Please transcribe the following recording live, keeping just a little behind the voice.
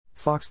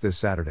Fox this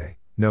Saturday,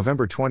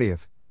 November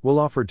 20th, will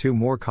offer 2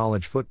 more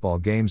college football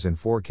games in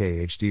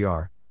 4K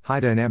HDR, high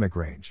dynamic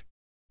range.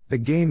 The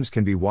games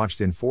can be watched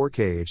in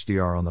 4K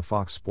HDR on the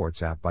Fox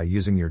Sports app by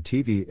using your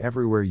TV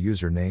Everywhere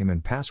username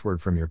and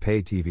password from your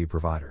pay TV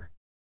provider.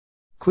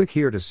 Click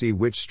here to see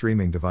which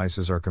streaming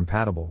devices are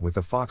compatible with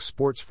the Fox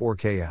Sports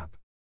 4K app.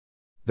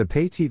 The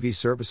pay TV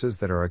services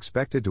that are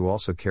expected to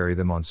also carry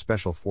them on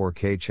special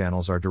 4K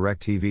channels are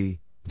DirecTV,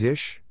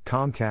 Dish,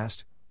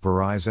 Comcast,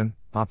 Verizon,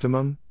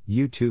 Optimum,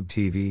 YouTube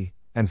TV,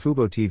 and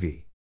Fubo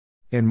TV.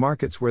 In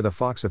markets where the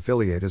Fox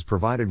affiliate is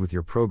provided with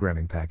your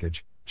programming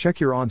package, check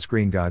your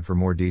on-screen guide for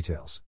more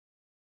details.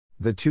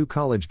 The 2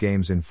 college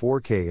games in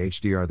 4K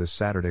HDR this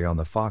Saturday on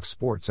the Fox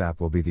Sports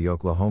app will be the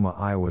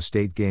Oklahoma-Iowa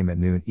State game at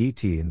noon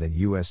ET and the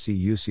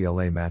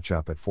USC-UCLA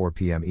matchup at 4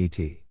 p.m. ET.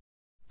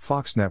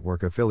 Fox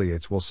Network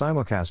affiliates will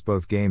simulcast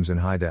both games in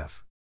high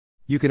def.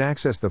 You can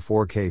access the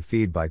 4K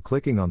feed by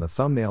clicking on the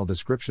thumbnail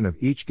description of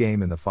each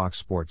game in the Fox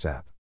Sports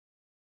app.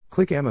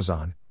 Click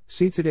Amazon,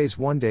 see today's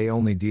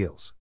one-day-only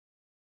deals.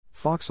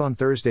 Fox on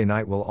Thursday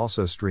night will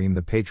also stream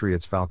the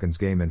Patriots-Falcons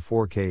game in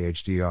 4K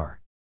HDR.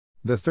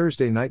 The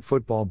Thursday night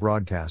football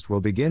broadcast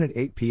will begin at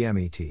 8 p.m.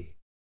 ET.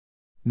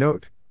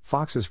 Note,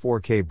 Fox's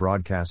 4K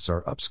broadcasts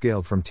are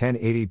upscaled from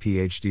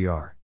 1080p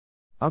HDR.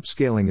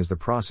 Upscaling is the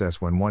process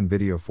when one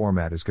video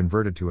format is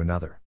converted to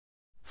another.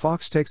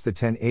 Fox takes the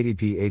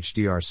 1080p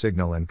HDR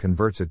signal and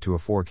converts it to a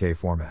 4K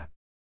format.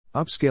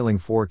 Upscaling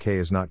 4K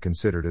is not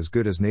considered as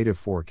good as native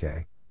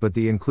 4K, but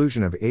the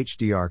inclusion of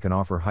HDR can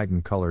offer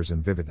heightened colors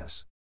and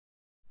vividness.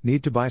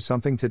 Need to buy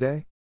something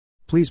today?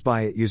 Please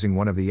buy it using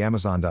one of the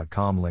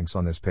Amazon.com links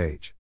on this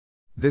page.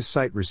 This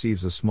site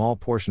receives a small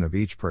portion of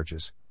each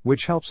purchase,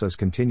 which helps us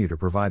continue to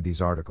provide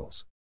these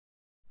articles.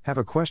 Have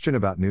a question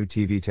about new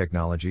TV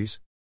technologies?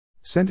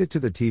 Send it to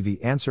the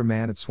TV Answer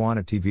Man at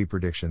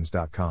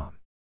swan@tvpredictions.com.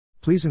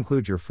 Please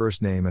include your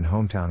first name and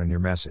hometown in your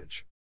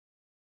message.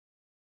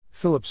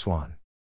 Philip Swan.